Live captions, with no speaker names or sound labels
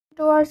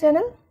To our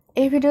channel.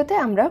 এই ভিডিওতে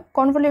আমরা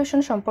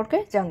কনভলিউশন সম্পর্কে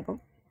জানব।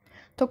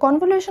 তো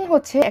কনভলিউশন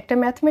হচ্ছে একটা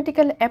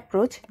ম্যাথমেটিক্যাল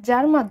অ্যাপ্রোচ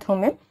যার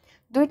মাধ্যমে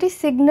দুইটি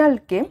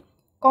সিগন্যালকে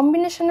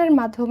কম্বিনেশনের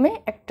মাধ্যমে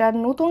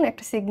নতুন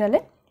একটা সিগন্যালে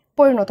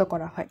পরিণত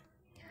করা হয়।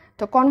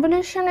 তো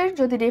কনভলিউশনের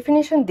যদি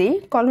ডেফিনেশন দিই,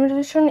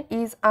 convolution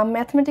is a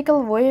mathematical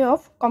way of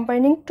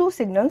combining two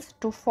signals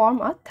to form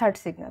a third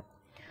signal.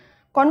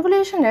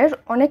 কনভলিউশনের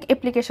অনেক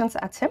অ্যাপ্লিকেশনস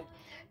আছে,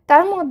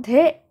 তার মধ্যে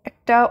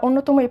একটা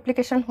অন্যতম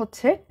অ্যাপ্লিকেশন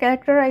হচ্ছে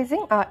ক্যারেক্টারাইজিং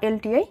আ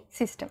এলটিআই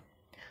সিস্টেম।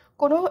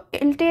 কোনো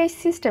এলটিআই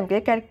সিস্টেমকে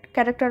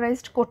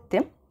ক্যারেক্টারাইজড করতে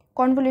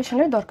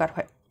কনভলিউশনের দরকার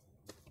হয়।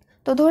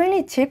 তো ধরে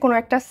নিচ্ছি কোনো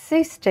একটা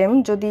সিস্টেম,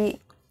 যদি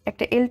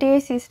একটা এলটিআই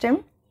সিস্টেম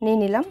নিয়ে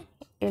নিলাম,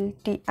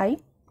 এলটিআই,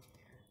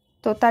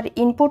 তো তার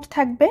ইনপুট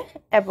থাকবে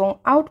এবং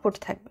আউটপুট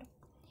থাকবে।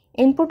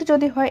 ইনপুট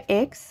যদি হয়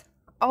এক্স,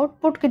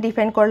 আউটপুটকে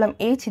ডিফাইন করলাম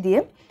এইচ দিয়ে,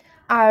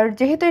 আর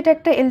যেহেতু এটা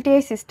একটা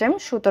এলটিআই সিস্টেম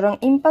সুতরাং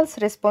ইম্পালস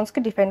রেসপন্সকে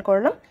ডিফাইন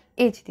করলাম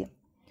এইচ দিয়ে।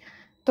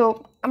 তো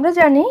আমরা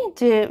জানি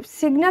যে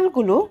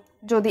সিগন্যালগুলো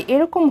যদি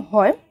এরকম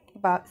হয়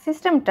বা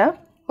সিস্টেমটা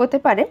হতে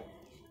পারে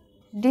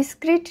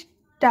ডিসক্রিট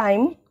টাইম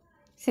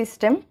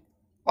সিস্টেম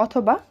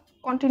অথবা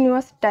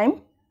কন্টিনিউয়াস টাইম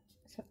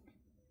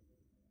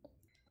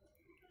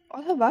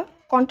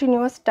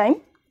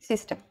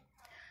সিস্টেম।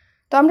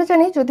 তো আমরা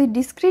জানি যদি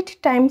ডিসক্রিট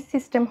টাইম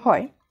সিস্টেম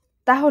হয়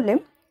তাহলে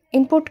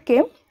ইনপুটকে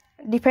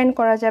ডিফাইন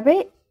করা যাবে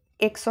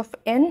x of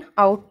N,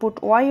 output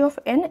Y of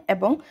N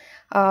এবং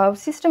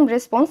system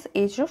response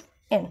H of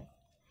N.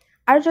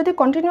 আর যদি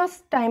কন্টিনিউয়াস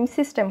টাইম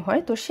সিস্টেম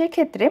হয় তো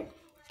সেক্ষেত্রে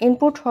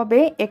ইনপুট হবে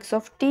এক্স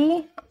অফ টি,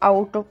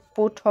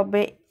 আউটপুট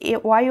হবে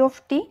ওয়াই অফ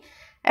টি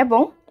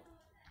এবং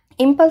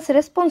ইম্পালস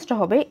রেসপন্সটা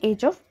হবে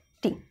এইচ অফ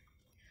টি।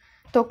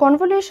 তো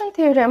কনভলিউশন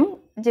থিওরেম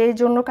যে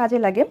জন্য কাজে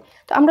লাগে,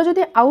 তো আমরা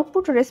যদি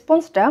আউটপুট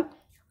রেসপন্সটা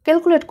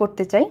ক্যালকুলেট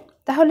করতে চাই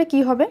তাহলে কি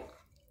হবে,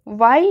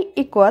 ওয়াই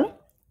ইকুয়াল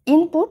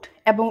ইনপুট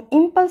এবং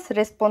ইম্পালস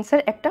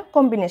রেসপন্সের একটা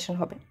কম্বিনেশন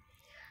হবে।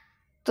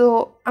 তো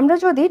আমরা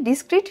যদি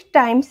ডিসক্রিট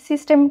টাইম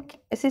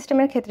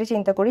সিস্টেমের ক্ষেত্রে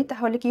চিন্তা করি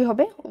তাহলে কি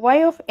হবে, Y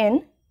of N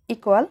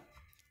equal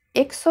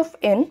x of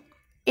N.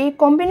 এই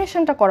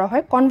কম্বিনেশনটা করা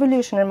হয়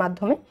কনভলিউশনের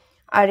মাধ্যমে,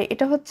 আর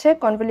এটা হচ্ছে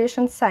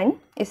কনভলিউশন সাইন,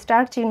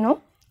 স্টার চিহ্ন,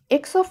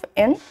 x of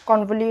N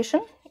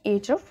convolution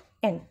H of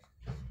N.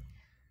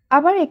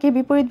 আবার একে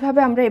বিপরীতভাবে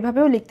আমরা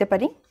এভাবেও লিখতে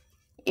পারি,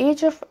 H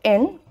of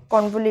N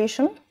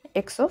convolution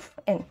x of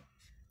N.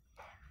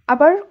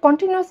 আবার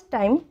কন্টিনিউয়াস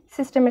টাইম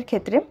সিস্টেমের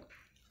ক্ষেত্রে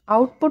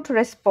output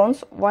response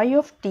Y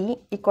of T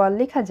equal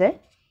লেখা যায়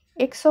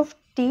x of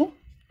T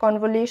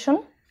convolution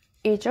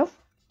H of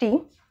টি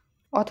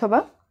অথবা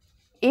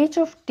H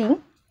of T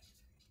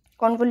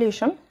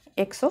convolution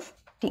x of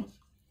টি।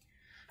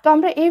 তো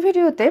আমরা এই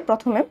ভিডিওতে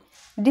প্রথমে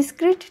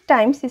ডিসক্রিট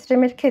টাইম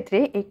সিস্টেমের ক্ষেত্রে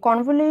এই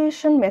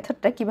কনভলিউশন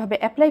মেথডটা কিভাবে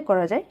অ্যাপ্লাই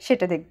করা যায়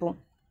সেটা দেখব।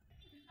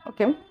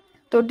 ওকে,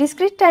 তো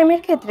ডিসক্রিট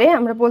টাইমের ক্ষেত্রে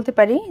আমরা বলতে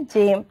পারি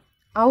যে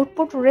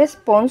output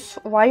response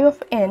Y of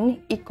N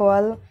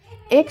equal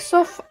x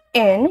of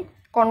N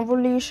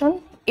convolution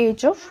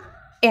H of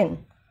N.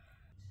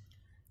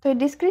 তো এই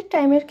ডিসক্রিট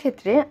টাইমের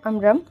ক্ষেত্রে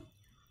আমরা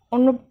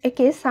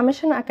একে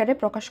সামেশন আকারে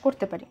প্রকাশ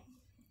করতে পারি,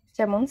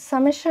 যেমন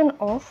সামেশন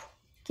অফ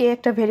কে,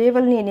 একটা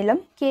ভেরিয়েবল নিয়ে নিলাম,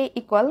 K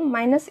equal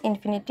minus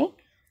infinity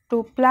two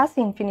plus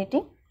infinity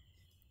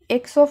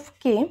x of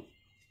K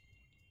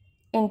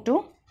into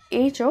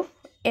H of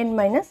N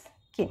minus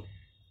কে।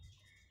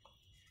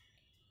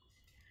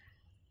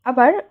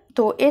 আবার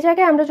তো এই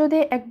জায়গায় আমরা যদি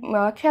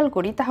খেয়াল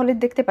করি তাহলে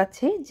দেখতে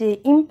পাচ্ছি যে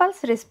ইম্পালস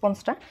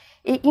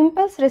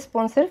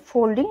রেসপন্সের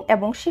ফোল্ডিং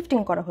এবং শিফটিং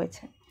করা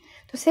হয়েছে।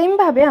 তো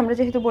সেমভাবে আমরা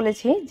যেহেতু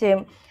বলেছি যে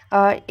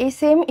এই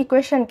সেম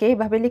ইকুয়েশনকে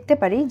এইভাবে লিখতে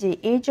পারি যে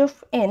H of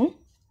N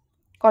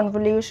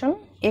convolution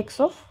x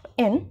of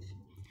N.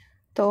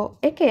 তো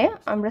একে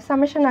আমরা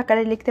সামেশন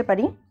আকারে লিখতে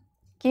পারি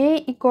K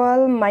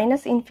equal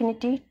minus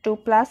infinity two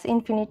plus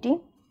infinity.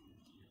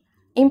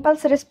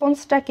 Impulse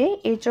রেসপন্সটাকে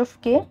H of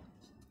কে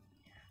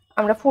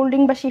আমরা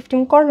ফোল্ডিং বা শিফটিং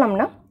করলাম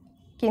না,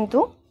 কিন্তু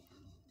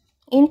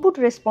ইনপুট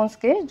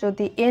রেসপন্সকে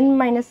যদি এন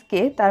মাইনাস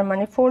কে তার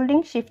মানে ফোল্ডিং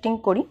শিফটিং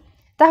করি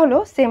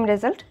তাহলেও সেম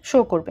রেজাল্ট শো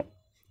করবে।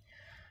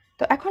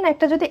 তো এখন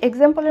একটা যদি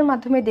এক্সাম্পলের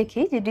মাধ্যমে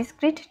দেখি যে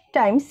ডিসক্রিট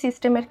টাইম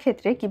সিস্টেমের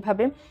ক্ষেত্রে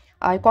কিভাবে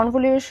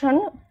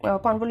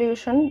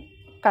কনভলিউশন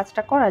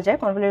কাজটা করা যায়,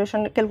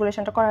 কনভলিউশন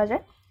ক্যালকুলেশনটা করা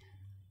যায়।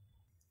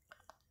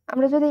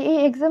 আমরা যদি এই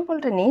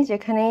এক্সাম্পলটা নিই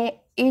যেখানে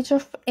H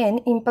of N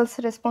impulse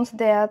response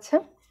দেয়া আছে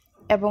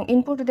এবং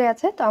ইনপুট দেয়া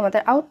আছে, তো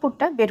আমাদের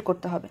আউটপুটটা বের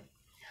করতে হবে।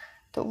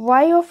 তো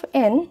ওয়াই অফ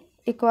এন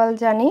ইকুয়াল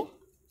জানি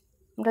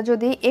আমরা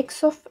যদি x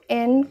of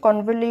N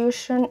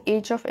convolution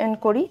H of N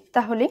করি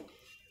তাহলে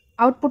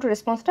আউটপুট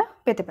রেসপন্সটা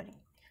পেতে পারি।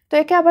 তো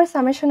একে আবার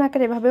সামেশন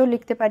আকারে এভাবেও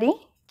লিখতে পারি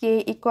K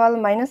equal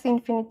minus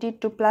infinity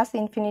two plus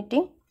infinity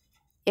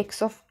x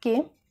of K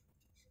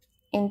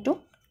into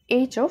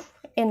H of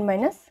N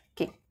minus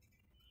কে।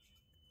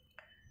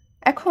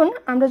 এখন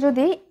আমরা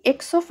যদি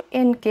এক্স অফ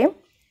এনকে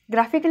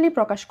গ্রাফিক্যালি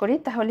প্রকাশ করি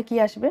তাহলে কি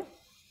আসবে,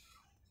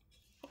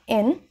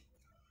 এন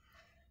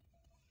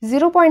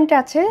 0 পয়েন্টে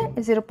আছে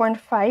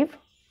 0.5,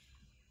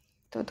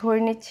 তো ধরে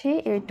নিচ্ছি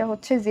এটা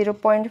হচ্ছে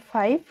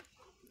 0.5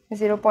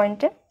 0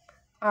 পয়েন্টে,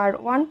 আর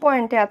 1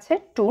 পয়েন্টে আছে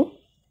 2,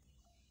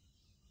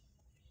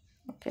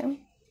 ওকে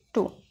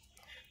 2।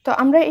 তো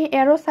আমরা এই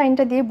অ্যারো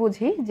সাইনটা দিয়ে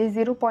বুঝি যে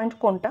 0 পয়েন্ট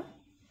কোনটা।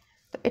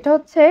 তো এটা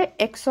হচ্ছে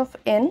এক্স অফ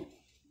এন।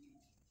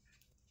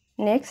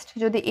 নেক্সট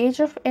যদি H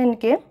of N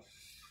K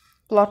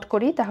plot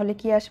করি তাহলে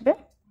কি আসবে,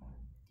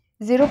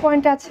 0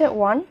 পয়েন্টে আছে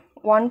 1,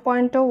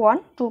 1.1,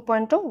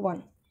 2.1,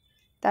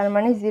 তার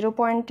মানে 0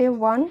 পয়েন্টে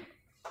 1,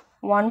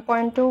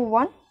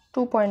 1.1,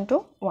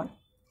 2.1,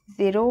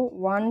 0,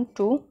 1,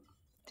 2,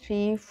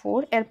 3, 4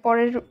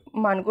 এরপরের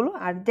মানগুলো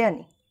আর দেয়া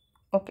নেই।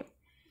 ওকে,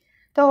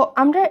 তো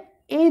আমরা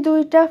এই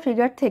দুইটা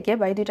ফিগার থেকে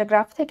বা এই দুইটা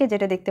গ্রাফ থেকে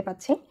যেটা দেখতে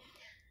পাচ্ছি,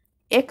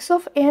 এক্স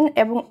অফ এন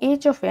এবং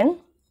এইচ অফ এন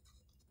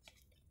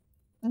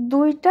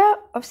দুইটা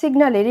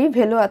সিগন্যালেরই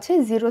ভ্যালু আছে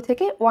 0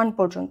 থেকে 1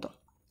 পর্যন্ত,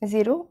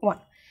 0, 1।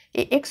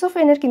 এই এক্স অফ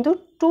এনের কিন্তু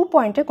 2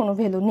 পয়েন্টে কোনো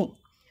ভ্যালু নেই।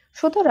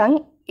 সুতরাং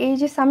এই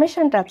যে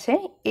সামেশনটা আছে,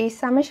 এই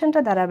সামেশনটা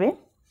দাঁড়াবে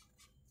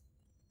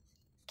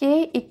K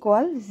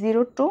equal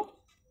 0 to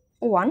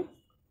 1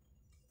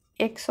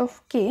 x of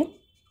K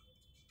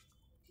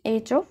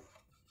H of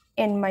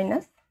N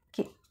minus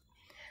কে।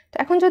 তো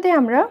এখন যদি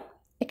আমরা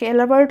একে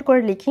এলাবোরেট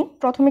করে লিখি,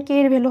 প্রথমে কে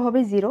এর ভ্যালু হবে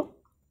 0,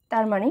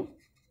 তার মানে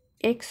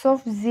x of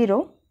 0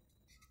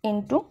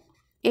 into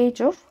H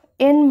of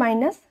N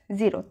minus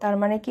 0, তার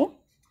মানে কি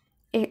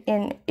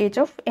এন এইচ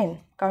অফ এন,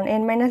 কারণ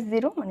এন মাইনাস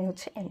 0 মানে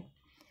হচ্ছে এন।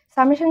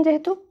 সামেশন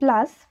যেহেতু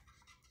প্লাস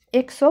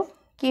এক্স অফ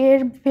কে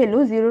এর ভ্যালু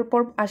 0-র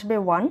পর আসবে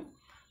 1,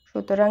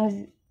 সুতরাং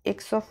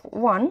এক্স অফ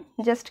 1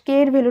 জাস্ট কে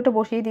এর ভ্যালুটা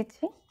বসিয়ে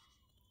দিচ্ছি,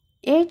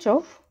 এইচ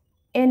অফ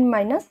এন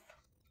মাইনাস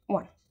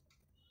 1।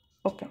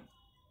 ওকে,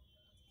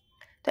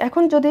 তো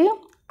এখন যদি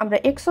আমরা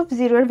এক্স অফ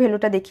 0 এর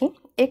ভ্যালুটা দেখি,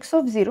 এক্স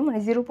অফ 0 মানে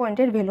 0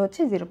 পয়েন্টের ভ্যালু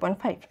হচ্ছে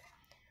 0.5,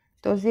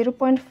 তো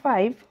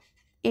 0.5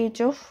 H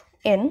of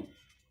N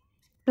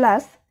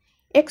plus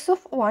x of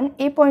 1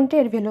 এই পয়েন্টে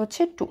এর ভ্যালু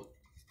হচ্ছে 2,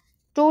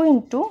 2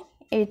 into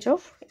H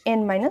of N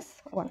minus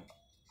 1।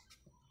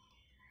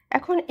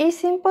 এখন এই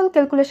সিম্পল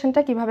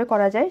ক্যালকুলেশনটা কিভাবে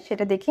করা যায়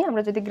সেটা দেখি।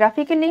 আমরা যদি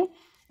গ্রাফিক্যালি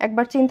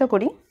একবার চিন্তা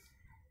করি,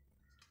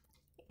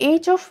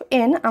 এইচ অফ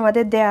এন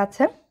আমাদের দেয়া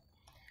আছে,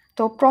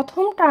 তো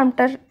প্রথম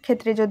টার্মটার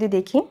ক্ষেত্রে যদি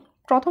দেখি,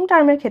 প্রথম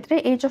টার্মের ক্ষেত্রে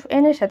এইচ অফ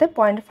এন এর সাথে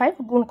 0.5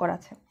 গুণ করা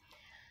আছে।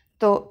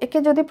 তো একে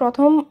যদি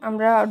প্রথম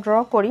আমরা ড্র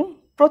করি,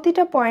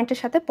 প্রতিটা পয়েন্টের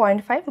সাথে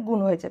 0.5 গুণ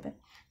হয়ে যাবে।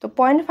 তো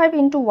 0.5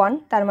 ইন্টু 1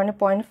 তার মানে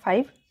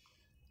 0.5,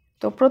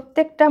 তো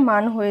প্রত্যেকটা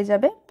মান হয়ে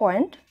যাবে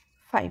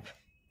 0.5।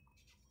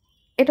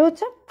 এটা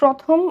হচ্ছে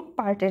প্রথম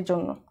পার্টের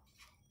জন্য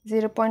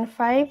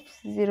 0.5,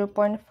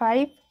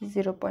 0.5,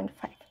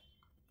 0.5।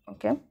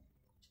 ওকে,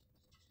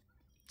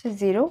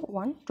 0,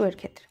 1, 2 এর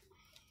ক্ষেত্রে।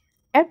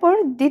 এরপর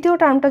দ্বিতীয়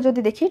টার্মটা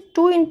যদি দেখি,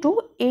 2 into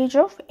H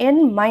of N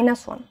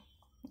minus 1,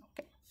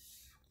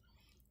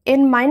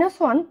 N minus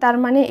 1, তার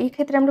মানে এই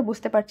ক্ষেত্রে আমরা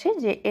বুঝতে পারছি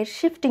যে এর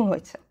শিফটিং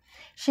হয়েছে,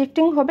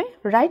 শিফটিং হবে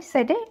রাইট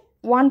সাইডে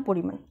 1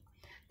 পরিমাণ,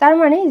 তার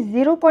মানে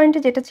 0 পয়েন্টে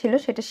যেটা ছিল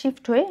সেটা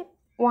শিফট হয়ে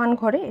 1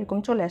 ঘরে এরকম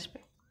চলে আসবে,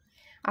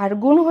 আর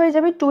গুণ হয়ে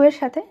যাবে 2 এর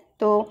সাথে।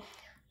 তো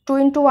 2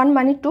 ইন্টু 1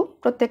 মানে 2,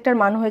 প্রত্যেকটার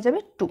মান হয়ে যাবে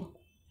 2।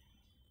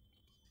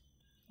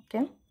 ওকে,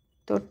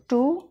 তো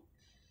 2,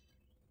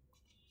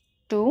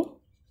 2,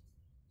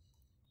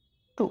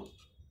 2।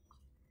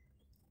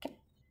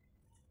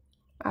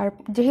 আর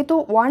যেহেতু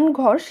 1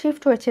 ঘর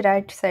শিফট হয়েছে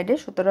রাইট সাইডে,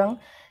 সুতরাং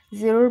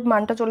 0-র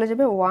মানটা চলে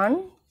যাবে 1,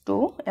 2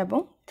 এবং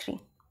 3,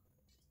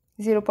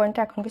 0 পয়েন্টে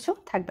এখন কিছু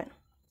থাকবে না।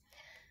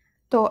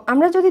 তো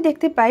আমরা যদি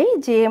দেখতে পাই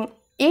যে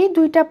এই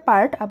দুইটা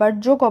পার্ট আবার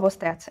যোগ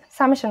অবস্থায় আছে,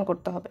 সামেশন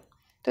করতে হবে,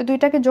 তো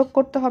দুইটাকে যোগ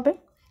করতে হবে।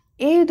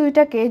 এই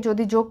দুইটাকে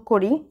যদি যোগ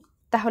করি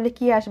তাহলে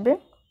কি আসবে,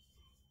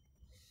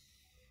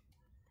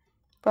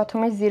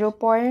 প্রথমে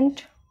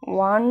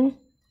 0.1,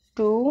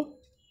 2,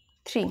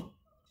 3।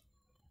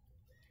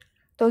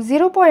 তো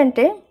 0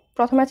 পয়েন্টে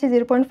প্রথমে আছে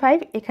 0.5,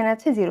 এখানে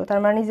আছে 0, তার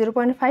মানে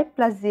 0.5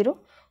 প্লাস 0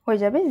 হয়ে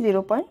যাবে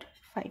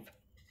 0.5।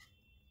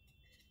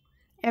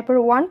 এরপর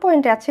 1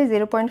 পয়েন্টে আছে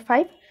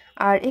 0.5,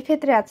 আর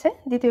এক্ষেত্রে আছে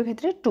দ্বিতীয়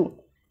ক্ষেত্রে 2,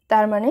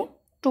 তার মানে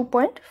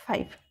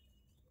 2.5।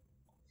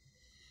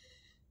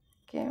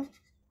 ওকে,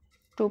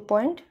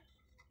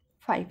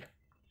 2.5।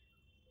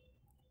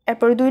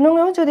 এরপর 2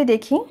 নংয়েও যদি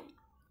দেখি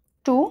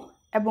 2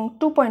 এবং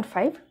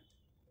 2.5,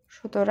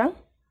 সুতরাং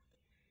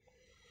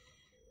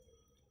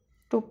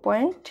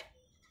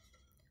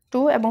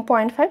 2 এবং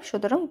 0.5,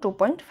 সুতরাং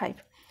 2.5।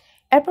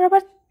 এরপর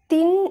আবার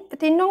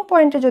 3 নং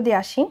পয়েন্টে যদি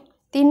আসি,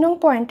 3 নং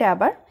পয়েন্টে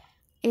আবার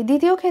এই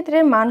দ্বিতীয়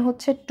ক্ষেত্রের মান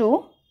হচ্ছে 2,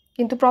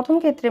 কিন্তু প্রথম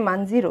ক্ষেত্রে মান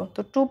 0,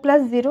 তো 2 প্লাস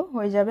 0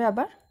 হয়ে যাবে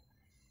আবার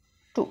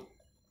 2।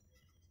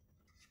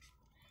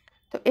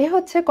 তো এ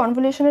হচ্ছে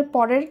কনভলিউশনের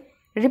পরের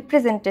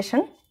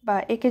রিপ্রেজেন্টেশন, বা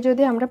একে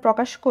যদি আমরা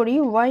প্রকাশ করি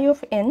y অফ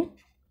n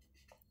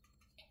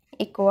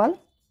ইকুয়াল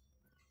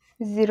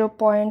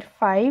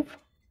 0.5,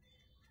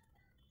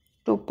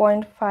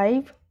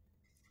 2.5,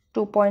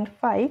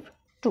 2.5,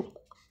 2,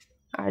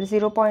 আর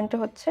 0 পয়েন্টে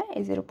হচ্ছে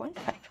এই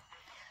 0.5।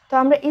 তো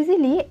আমরা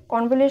ইজিলি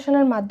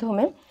কনভলিউশনের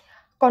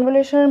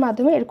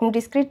মাধ্যমে এরকম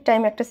ডিসক্রিট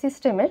টাইম একটা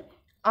সিস্টেমের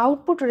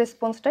আউটপুট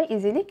রেসপন্সটা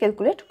ইজিলি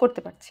ক্যালকুলেট করতে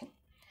পারছি।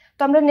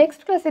 তো আমরা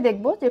নেক্সট ক্লাসে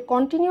দেখব যে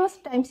কন্টিনিউয়াস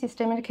টাইম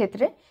সিস্টেমের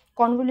ক্ষেত্রে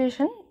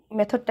কনভলিউশন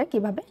মেথডটা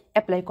কিভাবে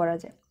অ্যাপ্লাই করা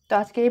যায়। তো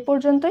আজকে এই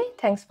পর্যন্তই।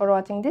 Thanks for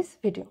watching this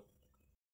video.